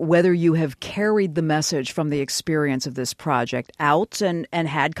whether you have carried the message from the experience of this project out and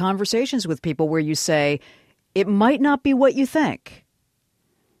had conversations with people where you say it might not be what you think.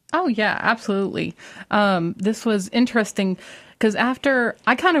 Oh, yeah, absolutely. This was interesting because after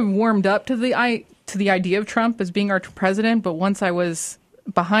I kind of warmed up to the idea of Trump as being our president, but once I was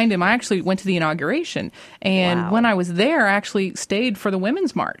behind him, I actually went to the inauguration. And when I was there, I actually stayed for the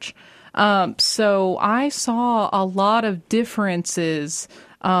Women's March. So I saw a lot of differences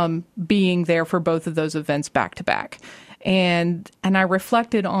being there for both of those events back to back. And I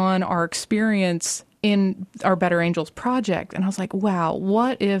reflected on our experience in our Better Angels project. And I was like, wow,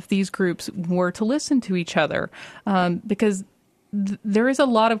 what if these groups were to listen to each other? Because there is a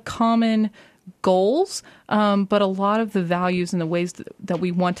lot of common goals, but a lot of the values and the ways that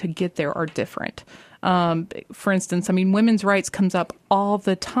we want to get there are different. For instance, I mean, women's rights comes up all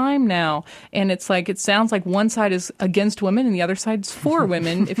the time now, and it sounds like one side is against women and the other side's for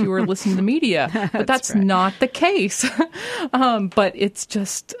women if you were listening to the media, but that's right. Not the case. But it's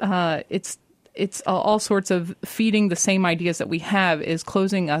just, it's all sorts of feeding the same ideas that we have is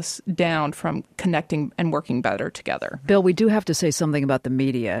closing us down from connecting and working better together. Bill, we do have to say something about the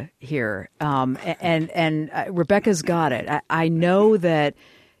media here. And Rebecca's got it. I know that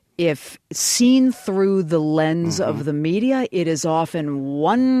if seen through the lens of the media, it is often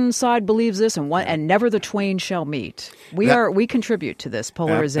one side believes this and never the twain shall meet. We contribute to this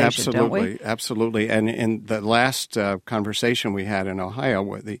polarization, don't we? Absolutely. And in the last conversation we had in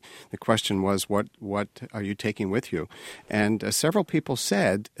Ohio, the question was, what are you taking with you? And several people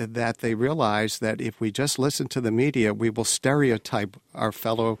said that they realize that if we just listen to the media, we will stereotype our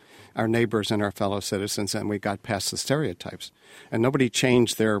neighbors and our fellow citizens, and we got past the stereotypes. And nobody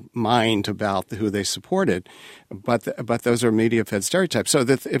changed their mind about who they supported, but those are media-fed stereotypes. So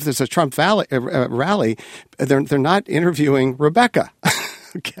that if there's a Trump rally, they're not interviewing Rebecca,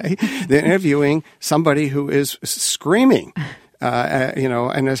 okay? They're interviewing somebody who is screaming,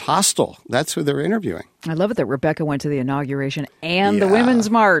 and is hostile. That's who they're interviewing. I love it that Rebecca went to the inauguration and the Women's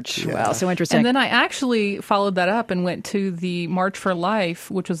March. Yeah. Wow, so interesting. And then I actually followed that up and went to the March for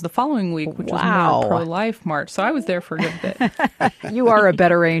Life, which was the following week, which was more pro-life march. So I was there for a good bit. You are a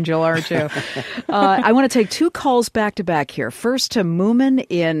better angel, aren't you? I want to take two calls back to back here. First to Moomin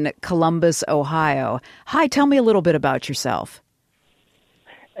in Columbus, Ohio. Hi, tell me a little bit about yourself.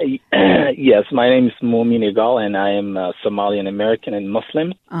 Yes, my name is Mumin Igal, and I am Somalian American and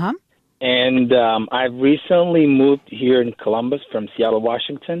Muslim. Uh-huh. And I've recently moved here in Columbus from Seattle,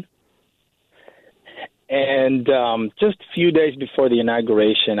 Washington. And just a few days before the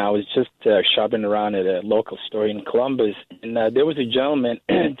inauguration, I was just shopping around at a local store in Columbus, and there was a gentleman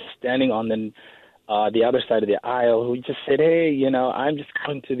standing on the other side of the aisle who just said, "Hey, I'm just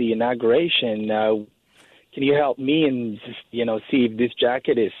coming to the inauguration. Can you help me and just, see if this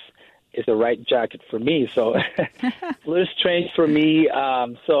jacket is the right jacket for me?" So it's a little strange for me.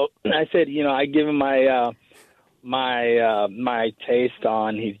 So I said, I give him my taste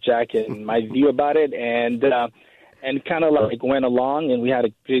on his jacket and my view about it, and kind of like went along, and we had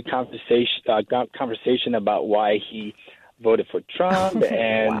a good conversation about why he voted for Trump,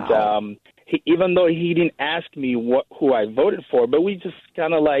 and wow. Even though he didn't ask me who I voted for, but we just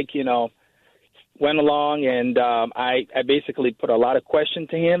kind of went along, and I basically put a lot of questions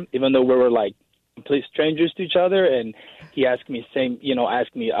to him, even though we were like complete strangers to each other, and he asked me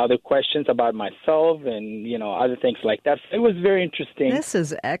other questions about myself and other things like that. So it was very interesting. This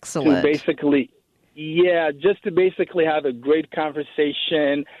is excellent. Just to basically have a great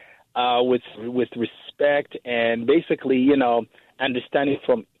conversation with respect and basically understanding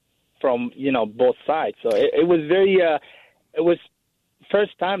from both sides. So it was very it was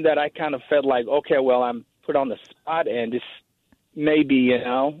first time that I kind of felt like, okay, well, I'm put on the spot, and this maybe,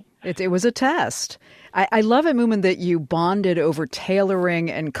 It was a test. I love it, Moomin, that you bonded over tailoring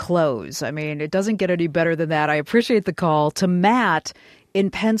and clothes. I mean, it doesn't get any better than that. I appreciate the call. To Matt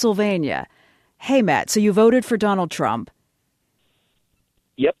in Pennsylvania. Hey, Matt, so you voted for Donald Trump.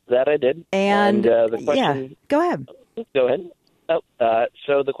 Yep, that I did. And the question, go ahead. Go ahead.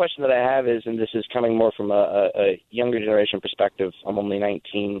 So the question that I have is, and this is coming more from a younger generation perspective, I'm only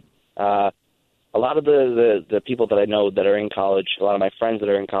 19. A lot of the people that I know that are in college, a lot of my friends that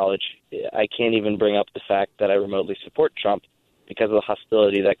are in college, I can't even bring up the fact that I remotely support Trump because of the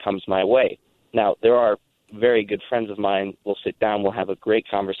hostility that comes my way. Now, there are very good friends of mine. We'll sit down, we'll have a great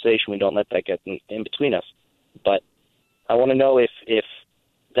conversation. We don't let that get in between us. But I want to know if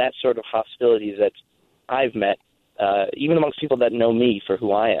that sort of hostility that I've met, even amongst people that know me for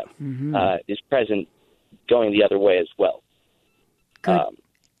who I am, is present going the other way as well. Good.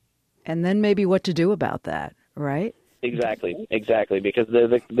 And then maybe what to do about that, right? Exactly, because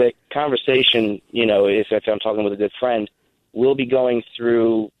the conversation, if I'm talking with a good friend, we'll be going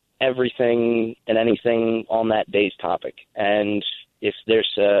through everything and anything on that day's topic. And if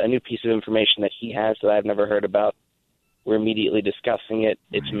there's a new piece of information that he has that I've never heard about, we're immediately discussing it,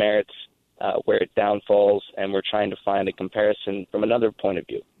 its merits, where it downfalls, and we're trying to find a comparison from another point of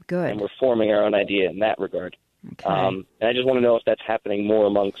view. Good. And we're forming our own idea in that regard. Okay. And I just want to know if that's happening more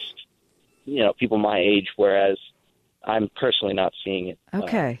amongst, people my age, whereas I'm personally not seeing it.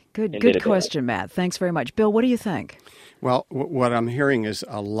 Okay, good question, Matt. Thanks very much. Bill, what do you think? Well, what I'm hearing is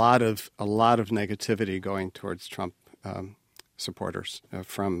a lot of negativity going towards Trump supporters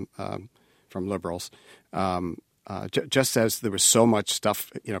from liberals. Just as there was so much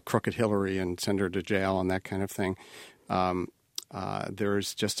stuff, crooked Hillary and send her to jail and that kind of thing,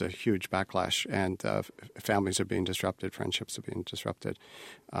 there's just a huge backlash, and families are being disrupted, friendships are being disrupted,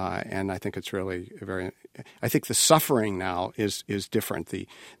 and I think it's really I think the suffering now is different.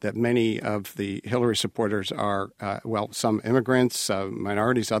 That many of the Hillary supporters are some immigrants,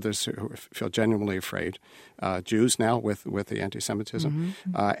 minorities, others who feel genuinely afraid, Jews now with the anti-Semitism,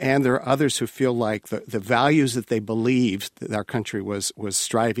 and there are others who feel like the values that they believed that our country was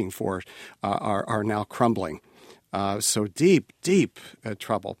striving for are now crumbling. So deep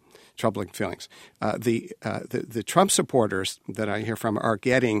troubling feelings. The Trump supporters that I hear from are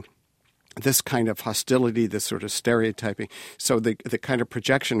getting this kind of hostility, this sort of stereotyping. So the kind of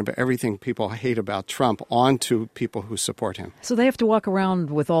projection of everything people hate about Trump onto people who support him. So they have to walk around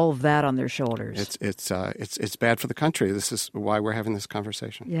with all of that on their shoulders. It's bad for the country. This is why we're having this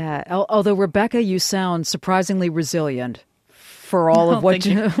conversation. Yeah. Although, Rebecca, you sound surprisingly resilient for all of what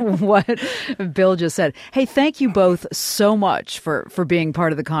Bill just said. Hey, thank you both so much for being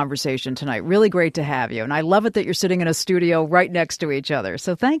part of the conversation tonight. Really great to have you. And I love it that you're sitting in a studio right next to each other.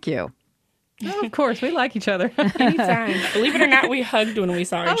 So thank you. Oh, of course, we like each other. Anytime. Believe it or not, we hugged when we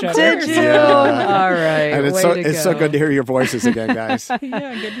saw each other. Did you? All right. And it's so good to hear your voices again, guys.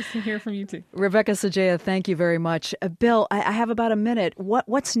 Yeah, good to hear from you too. Rebecca Sajaya, thank you very much. Bill, I have about a minute.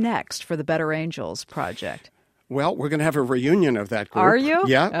 What's next for the Better Angels project? Well, we're going to have a reunion of that group. Are you?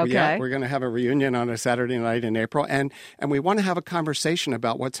 Yeah. Okay. Yeah, we're going to have a reunion on a Saturday night in April. And we want to have a conversation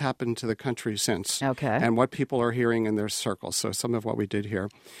about what's happened to the country since. Okay. And what people are hearing in their circles. So some of what we did here.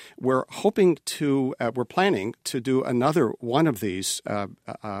 We're planning to do another one of these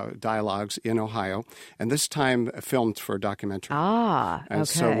dialogues in Ohio, and this time filmed for a documentary. Ah, and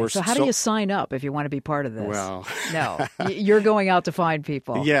okay. So how do you sign up if you want to be part of this? Well. No, you're going out to find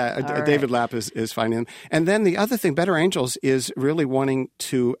people. Yeah, David Lapp is finding them. And then the other thing, Better Angels is really wanting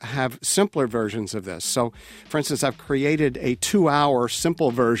to have simpler versions of this. So, for instance, I've created a 2-hour simple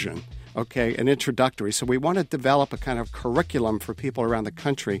version, an introductory. So we want to develop a kind of curriculum for people around the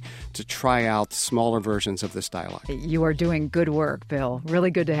country to try out smaller versions of this dialogue. You are doing good work, Bill. Really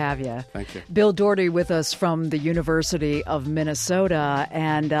good to have you. Thank you. Bill Doherty with us from the University of Minnesota,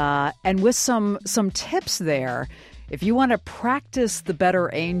 and with some tips there. If you want to practice the Better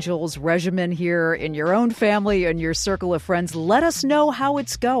Angels regimen here in your own family and your circle of friends, let us know how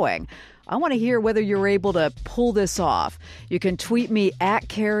it's going. I want to hear whether you're able to pull this off. You can tweet me at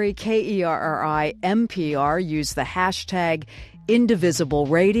Kerry, KERRI-MPR. Use the hashtag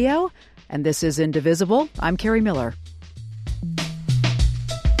IndivisiBleRadio. And this is Indivisible. I'm Kerry Miller.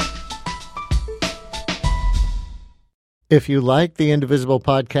 If you like the Indivisible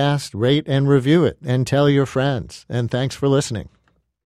podcast, rate and review it and tell your friends. And thanks for listening.